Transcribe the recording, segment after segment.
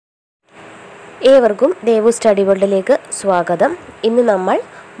ഏവർക്കും ദേവു സ്റ്റഡി വേൾഡിലേക്ക് സ്വാഗതം. ഇന്ന് നമ്മൾ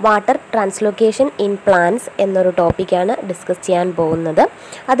വാട്ടർ ട്രാൻസ്ലോക്കേഷൻ ഇൻ പ്ലാന്റ്സ് എന്നൊരു ടോപ്പിക്കാണ് ഡിസ്കസ് ചെയ്യാൻ പോകുന്നത്.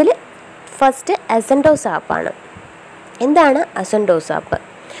 അതിൽ ഫസ്റ്റ് അസെൻഡോസാപ്പാണ്. എന്താണ് അസെൻഡോസാപ്പ്?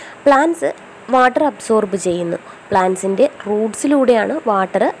 പ്ലാന്റ്സ് വാട്ടർ അബ്സോർബ് ചെയ്യുന്നു. പ്ലാന്റ്സിൻ്റെ റൂട്ട്സിലൂടെയാണ്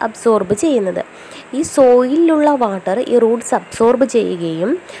വാട്ടർ അബ്സോർബ് ചെയ്യുന്നത്. ഈ സോയിലുള്ള വാട്ടർ ഈ റൂട്ട്സ് അബ്സോർബ്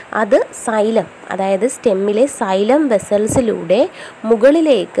ചെയ്യുകയും അത് സൈലം, അതായത് സ്റ്റെമ്മിലെ സൈലം വെസൽസിലൂടെ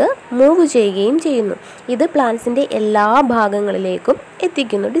മുകളിലേക്ക് മൂവ് ചെയ്യുകയും ചെയ്യുന്നു. ഇത് പ്ലാന്റ്സിൻ്റെ എല്ലാ ഭാഗങ്ങളിലേക്കും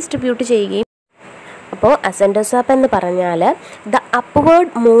എത്തിക്കുന്നു, ഡിസ്ട്രിബ്യൂട്ട് ചെയ്യുകയും. അപ്പോൾ അസെൻഡോസാപ്പ് എന്ന് പറഞ്ഞാൽ the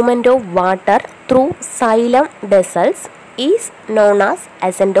upward movement of water through xylem vessels is known as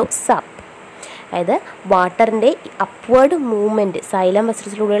അസെൻഡോസാപ്പ്. അതായത് വാട്ടറിൻ്റെ അപ്വേർഡ് മൂവ്മെൻറ്റ്, സൈലം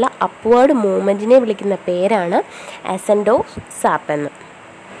വെസൽസിലൂടെയുള്ള അപ്വേർഡ് മൂവ്മെൻറ്റിനെ വിളിക്കുന്ന പേരാണ് അസെൻഡോസാപ്പ് എന്ന്.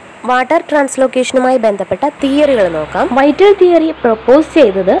 വാട്ടർ ട്രാൻസ്ലോക്കേഷനുമായി ബന്ധപ്പെട്ട തിയറികൾ നോക്കാം. വൈറ്റൽ തിയറി പ്രപ്പോസ്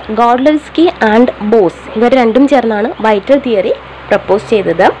ചെയ്തത് ഗോഡ്ലെസ്കി ആൻഡ് ബോസ്, ഇവർ രണ്ടും ചേർന്നാണ് വൈറ്റൽ തിയറി പ്രപ്പോസ്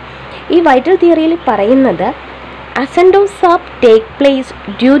ചെയ്തത്. ഈ വൈറ്റൽ തിയറിയിൽ പറയുന്നത് Ascendosap take place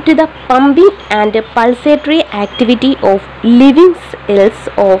due to the pumping and pulsatory activity of living cells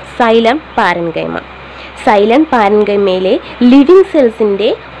of xylem parenchyma. Xylem parenchymaയിലെ living സെൽസിൻ്റെ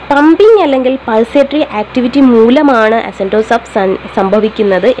pumping അല്ലെങ്കിൽ പൾസേറ്ററി ആക്ടിവിറ്റി മൂലമാണ് അസെൻഡോസാപ്പ്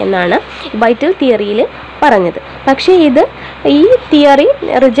സംഭവിക്കുന്നത് എന്നാണ് വൈറ്റൽ തിയറിയിൽ പറഞ്ഞത്. പക്ഷേ ഈ തിയറി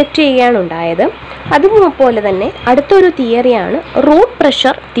റിജക്റ്റ് ചെയ്യുകയാണ് ഉണ്ടായത്. അതുപോലെ തന്നെ അടുത്തൊരു തിയറിയാണ് root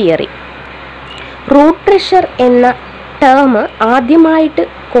pressure theory. Root pressure എന്ന ടേം ആദ്യമായിട്ട്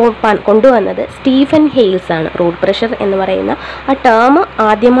കൊണ്ടുവന്നത് സ്റ്റീഫൻ ഹെയിൽസ് ആണ്. റൂട്ട് പ്രഷർ എന്ന് പറയുന്ന ആ ടേം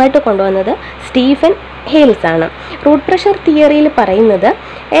ആദ്യമായിട്ട് കൊണ്ടുവന്നത് സ്റ്റീഫൻ ഹെയിൽസ് ആണ്. റൂട്ട് പ്രഷർ തിയറിയിൽ പറയുന്നത്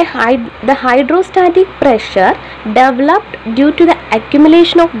the hydrostatic pressure developed due to the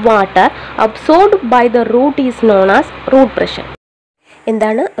accumulation of water absorbed by the root is known as root pressure.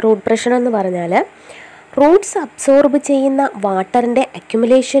 എന്താണ് റൂട്ട് പ്രഷർ എന്ന് പറഞ്ഞാൽ റൂട്ട്സ് അബ്സോർബ് ചെയ്യുന്ന വാട്ടറിൻ്റെ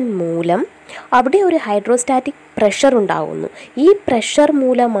അക്യുമുലേഷൻ മൂലം അവിടെ ഒരു ഹൈഡ്രോസ്റ്റാറ്റിക് പ്രഷർ ഉണ്ടാകുന്നു. ഈ പ്രഷർ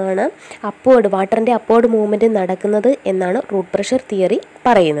മൂലമാണ് വാട്ടറിൻ്റെ അപ്വേർഡ് മൂവ്മെൻറ്റ് നടക്കുന്നത് എന്നാണ് റൂട്ട് പ്രഷർ തിയറി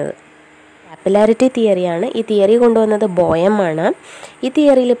പറയുന്നത്. കാപ്പിലാരിറ്റി തിയറിയാണ്. ഈ തിയറി കൊണ്ടുവന്നത് ബോയം ആണ്. ഈ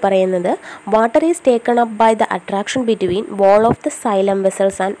തിയറിയിൽ പറയുന്നത് water is taken up by the attraction between wall of the xylem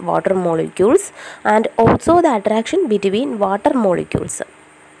vessels and water molecules and also the attraction between water molecules.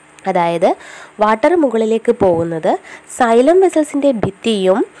 അതായത് വാട്ടർ മുകളിലേക്ക് പോകുന്നത് സൈലം വെസൽസിൻ്റെ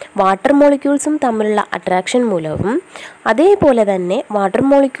ഭിത്തിയും വാട്ടർ മോളിക്യൂൾസും തമ്മിലുള്ള അട്രാക്ഷൻ മൂലവും അതേപോലെ തന്നെ വാട്ടർ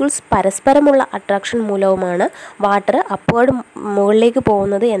മോളിക്യൂൾസ് പരസ്പരമുള്ള അട്രാക്ഷൻ മൂലവുമാണ് വാട്ടർ അപ്വേർഡ് മുകളിലേക്ക്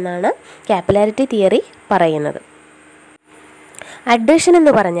പോകുന്നത് എന്നാണ് കാപ്പിലാരിറ്റി തിയറി പറയുന്നത്. അഡ്ഹഷൻ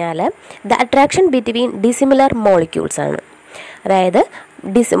എന്ന് പറഞ്ഞാൽ the attraction between dissimilar molecules ആണ്. അതായത്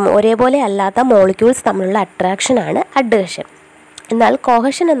ഒരേപോലെ അല്ലാത്ത മോളിക്യൂൾസ് തമ്മിലുള്ള അട്രാക്ഷനാണ് അഡ്ഹഷൻ. എന്നാൽ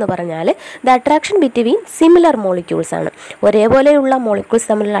കോഹഷൻ എന്ന് പറഞ്ഞാൽ the attraction between similar molecules ആണ്. ഒരേപോലെയുള്ള മോളിക്യൂൾസ്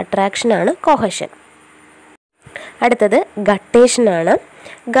തമ്മിലുള്ള അട്രാക്ഷനാണ് കോഹഷൻ. അടുത്തത് ഗട്ടേഷൻ ആണ്.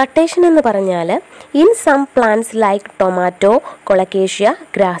 ഗട്ടേഷൻ എന്ന് പറഞ്ഞാൽ in some plants like tomato, colocasia,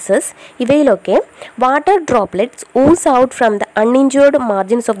 grasses ഇവയിലൊക്കെ water droplets Uz out from the അൺഇഞ്ചേർഡ്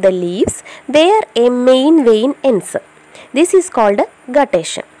margins of the leaves wear A main vein എൻസ്. This is called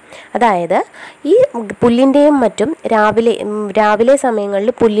guttation. അതായത് ഈ പുല്ലിൻ്റെയും മറ്റും രാവിലെ സമയങ്ങളിൽ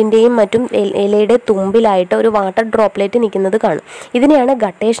പുല്ലിൻ്റെയും മറ്റും ഇലയുടെ തുമ്പിലായിട്ട് ഒരു വാട്ടർ ഡ്രോപ്ലെറ്റ് നിൽക്കുന്നത് കാണും. ഇതിനെയാണ്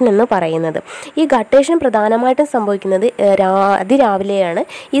ഗട്ടേഷൻ എന്ന് പറയുന്നത്. ഈ ഗട്ടേഷൻ പ്രധാനമായിട്ടും സംഭവിക്കുന്നത് അതിരാവിലെയാണ്.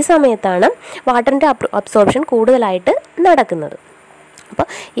 ഈ സമയത്താണ് വാട്ടറിൻ്റെ അബ്സോർപ്ഷൻ കൂടുതലായിട്ട് നടക്കുന്നത്. അപ്പോൾ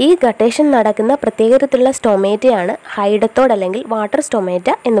ഈ ഗട്ടേഷൻ നടക്കുന്ന പ്രത്യേക തരത്തിലുള്ള സ്റ്റൊമേറ്റയാണ് ഹൈഡത്തോഡ് അല്ലെങ്കിൽ വാട്ടർ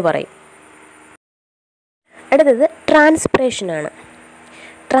സ്റ്റൊമേറ്റ എന്ന് പറയും. അടുത്തത് ട്രാൻസ്പിറേഷനാണ്.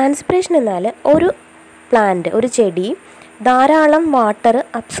 ട്രാൻസ്പിറേഷൻ എന്നാൽ ഒരു പ്ലാന്റ്, ഒരു ചെടി ധാരാളം വാട്ടർ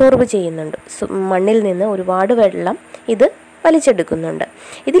അബ്സോർബ് ചെയ്യുന്നുണ്ട്. മണ്ണിൽ നിന്ന് ഒരുപാട് വെള്ളം ഇത് വലിച്ചെടുക്കുന്നുണ്ട്.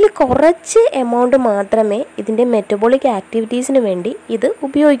 ഇതിൽ കുറച്ച് എമൗണ്ട് മാത്രമേ ഇതിൻ്റെ മെറ്റബോളിക് ആക്ടിവിറ്റീസിന് വേണ്ടി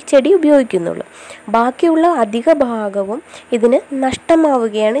ചെടി ഉപയോഗിക്കുന്നുള്ളൂ. ബാക്കിയുള്ള അധിക ഭാഗവും ഇതിന്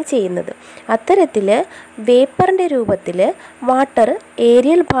നഷ്ടമാവുകയാണ് ചെയ്യുന്നത്. അത്തരത്തിൽ വേപ്പറിൻ്റെ രൂപത്തിൽ വാട്ടർ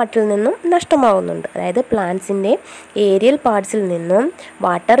ഏരിയൽ പാർട്ടിൽ നിന്നും നഷ്ടമാവുന്നുണ്ട്. അതായത് പ്ലാന്റ്സിൻ്റെ ഏരിയൽ പാർട്സിൽ നിന്നും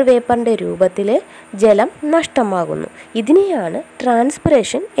വാട്ടർ വേപ്പറിൻ്റെ രൂപത്തിൽ ജലം നഷ്ടമാകുന്നു. ഇതിനെയാണ്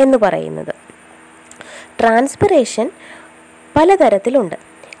ട്രാൻസ്പിറേഷൻ എന്ന് പറയുന്നത്. ട്രാൻസ്പിറേഷൻ പലതരത്തിലുണ്ട്.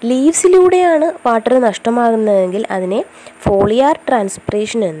 ലീവ്സിലൂടെയാണ് വാട്ടർ നഷ്ടമാകുന്നതെങ്കിൽ അതിനെ ഫോളിയാർ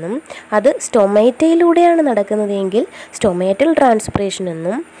ട്രാൻസ്പിറേഷൻ എന്നും, അത് സ്റ്റൊമേറ്റയിലൂടെയാണ് നടക്കുന്നതെങ്കിൽ സ്റ്റൊമേറ്റൽ ട്രാൻസ്പിറേഷൻ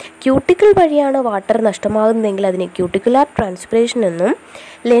എന്നും, ക്യൂട്ടിക്കിൾ വഴിയാണ് വാട്ടർ നഷ്ടമാകുന്നതെങ്കിൽ അതിനെ ക്യൂട്ടിക്കുലാർ ട്രാൻസ്പിറേഷൻ എന്നും,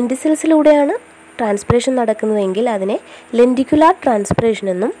 ലെൻറ്റിസിൽസിലൂടെയാണ് ട്രാൻസ്പിറേഷൻ നടക്കുന്നതെങ്കിൽ അതിനെ ലെൻറ്റിക്കുലാർ ട്രാൻസ്പിറേഷൻ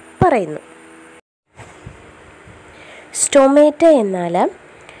എന്നും പറയുന്നു. സ്റ്റൊമേറ്റ എന്നാൽ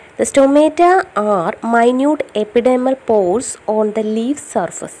The stomata are minute epidermal pores on the leaf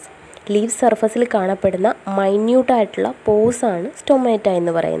surface. Leaf സർഫസിൽ കാണപ്പെടുന്ന മൈന്യൂട്ടായിട്ടുള്ള പോഴ്സാണ് സ്റ്റൊമേറ്റ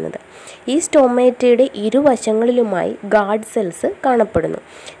എന്ന് പറയുന്നത്. ഈ സ്റ്റൊമേറ്റയുടെ ഇരുവശങ്ങളിലുമായി ഗാർഡ് സെൽസ് കാണപ്പെടുന്നു.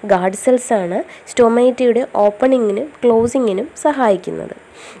 ഗാർഡ് സെൽസാണ് സ്റ്റൊമേറ്റയുടെ ഓപ്പണിങ്ങിനും ക്ലോസിങ്ങിനും സഹായിക്കുന്നത്.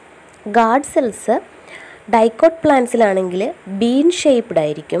 Guard cells dicot പ്ലാന്റ്സിലാണെങ്കിൽ been shaped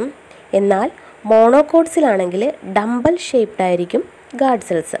ആയിരിക്കും. എന്നാൽ മോണോകോട്ട്സിലാണെങ്കിൽ ഡംബൽ ഷേപ്ഡ് ആയിരിക്കും guard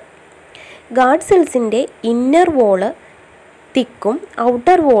cells. Guard സെൽസിൻ്റെ inner wall തിക്കും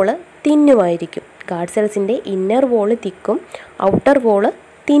outer wall തിന്നുമായിരിക്കും. Guard സെൽസിൻ്റെ inner wall തിക്കും outer wall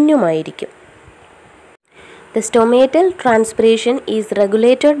തിന്നുമായിരിക്കും. The stomatal transpiration is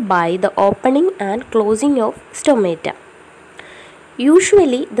regulated by the opening and closing of stomata.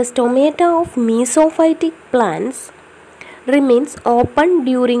 Usually, the stomata of mesophytic plants remains open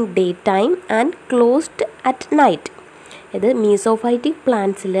during daytime and closed at night. ഇത് മീസോഫൈറ്റിക്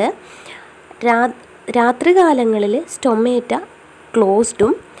പ്ലാന്റ്സിൽ രാത്രികാലങ്ങളിൽ stomata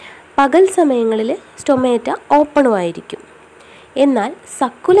ക്ലോസ്ഡും പകൽ സമയങ്ങളിൽ stomata ഓപ്പണും ആയിരിക്കും. എന്നാൽ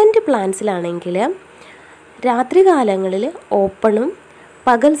succulent പ്ലാന്റ്സിലാണെങ്കിൽ രാത്രികാലങ്ങളിൽ ഓപ്പണും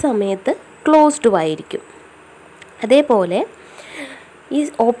പകൽ സമയത്ത് ക്ലോസ്ഡും ആയിരിക്കും. അതേപോലെ ഈ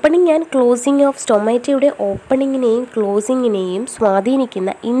ഓപ്പണിംഗ് ആൻഡ് ക്ലോസിംഗ് ഓഫ് സ്റ്റൊമേറ്റയുടെ ഓപ്പണിങ്ങിനെയും ക്ലോസിങ്ങിനെയും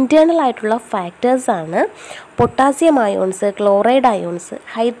സ്വാധീനിക്കുന്ന ഇൻറ്റേർണൽ ആയിട്ടുള്ള ഫാക്ടേഴ്സാണ് potassium ions, chloride ions,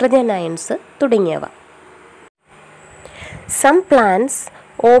 hydrogen ions തുടങ്ങിയവ. Some plants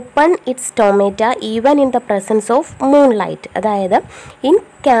open it's stomata even in the presence of moonlight. അതായത് in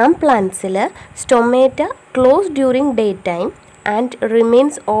camp പ്ലാന്റ്സിൽ stomata close during day time and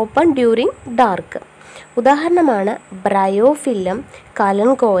remains open during dark. ഉദാഹരണമാണ് bryophyllum,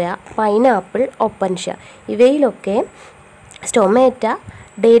 കലങ്കോയ, pineapple, Opuntia. ഇവയിലൊക്കെ stomata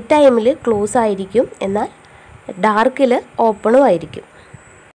day ടൈമിൽ close ആയിരിക്കും, എന്നാൽ ഡാർക്കിൽ ഓപ്പണും ആയിരിക്കും.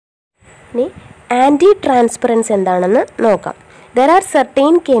 ഇനി anti transparence എന്താണെന്ന് നോക്കാം. There are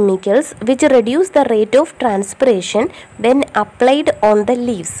certain chemicals which reduce the rate of transpiration when applied on the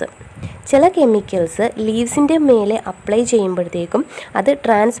leaves. ചില chemicals ലീവ്സിൻ്റെ മേലെ അപ്ലൈ ചെയ്യുമ്പോഴത്തേക്കും അത്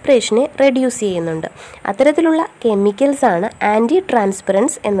ട്രാൻസ്പിറേഷനെ റെഡ്യൂസ് ചെയ്യുന്നുണ്ട്. അത്തരത്തിലുള്ള കെമിക്കൽസാണ് ആൻറ്റി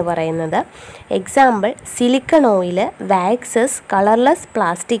ട്രാൻസ്പെറൻസ് എന്ന് പറയുന്നത്. Example silicon oil, waxes, colourless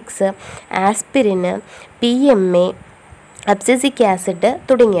plastics, ആസ്പിരിന്, PMA, abscisic acid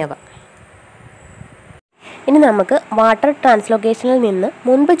തുടങ്ങിയവ. ഇനി നമുക്ക് വാട്ടർ ട്രാൻസ്ലോക്കേഷനിൽ നിന്ന്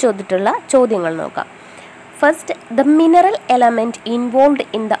മുൻപ് ചോദിച്ചിട്ടുള്ള ചോദ്യങ്ങൾ നോക്കാം. First, the mineral element involved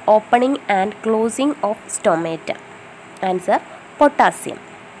in the opening and closing of stomata. Answer potassium.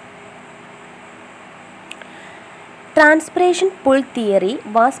 Transpiration pull theory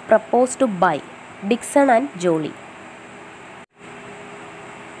was proposed by Dixon and Jolly.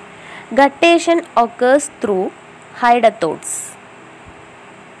 Guttation occurs through chydathodes.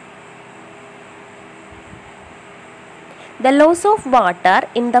 The loss of water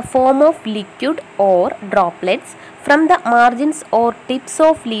in the form of liquid or droplets from the margins or tips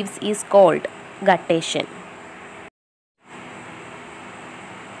of leaves is called guttation.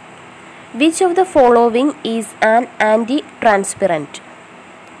 Which of the following is an anti-transpirant?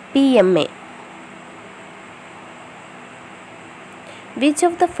 PMA. Which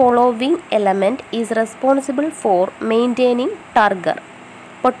of the following element is responsible for maintaining turgor?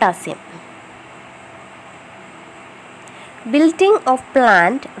 Potassium. Wilting of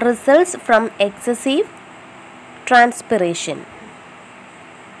plant results from excessive transpiration.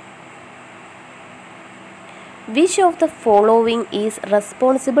 Which of the following is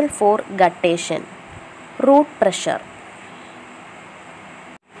responsible for guttation? Root pressure.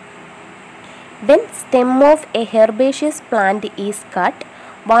 When stem of a herbaceous plant is cut,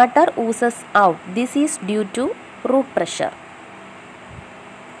 water oozes out. This is due to root pressure.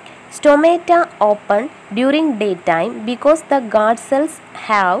 Stomata open during daytime because the guard cells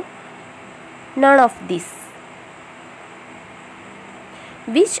have none of this.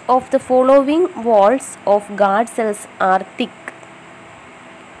 Which of the following walls of guard cells are thick?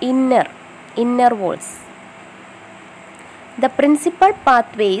 Inner walls. The principal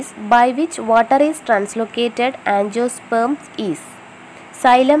pathways by which water is translocated angiosperms is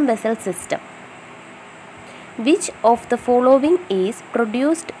xylem vessel system. Which of the following is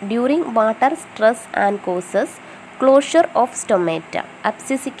produced during water stress and causes closure of stomata?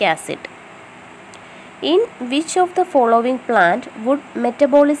 Abscisic acid. In which of the following plant would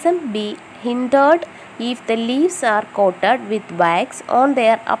metabolism be hindered if the leaves are coated with wax on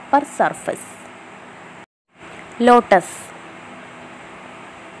their upper surface? Lotus.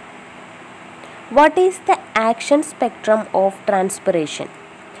 What is the action spectrum of transpiration?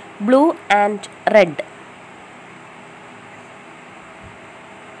 Blue and red.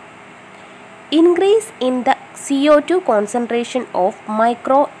 increase in the CO2 concentration of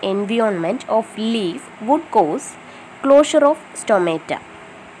microenvironment of leaf would cause closure of stomata.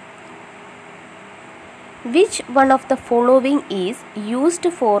 Which one of the following is used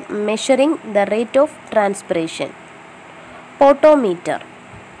for measuring the rate of transpiration? Potometer.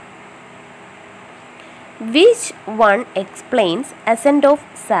 Which one explains ascent of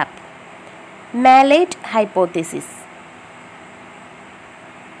sap? Malate hypothesis.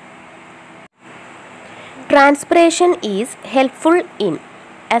 Transpiration is helpful in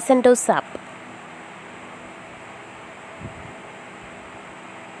ascent of sap.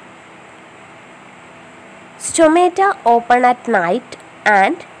 Stomata open at night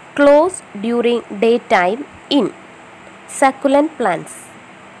and close during daytime in succulent plants.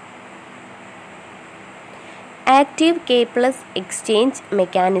 Active K+ exchange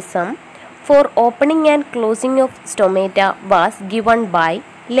mechanism for opening and closing of stomata was given by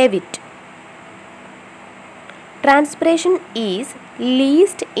Levitt. Transpiration is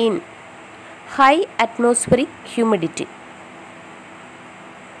least in high atmospheric humidity.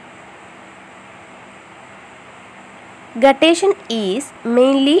 Guttation is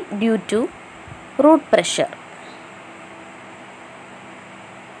mainly due to root pressure.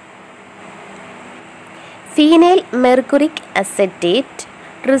 Phenyl mercuric acetate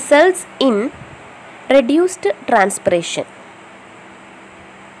results in reduced transpiration.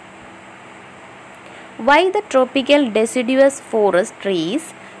 Why the tropical deciduous forest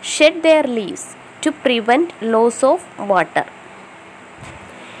trees shed their leaves to prevent loss of water?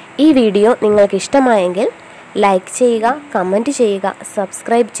 ഈ video നിങ്ങൾക്ക് ഇഷ്ടമായെങ്കിൽ like ചെയ്യുക, comment ചെയ്യുക,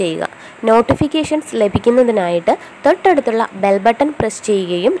 subscribe ചെയ്യുക. Notifications ലഭിക്കുന്നതിനായിട്ട് തൊട്ടടുത്തുള്ള bell button press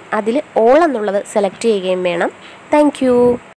ചെയ്യുകയും അതിൽ all എന്നുള്ളത് സെലക്ട് ചെയ്യുകയും വേണം. താങ്ക്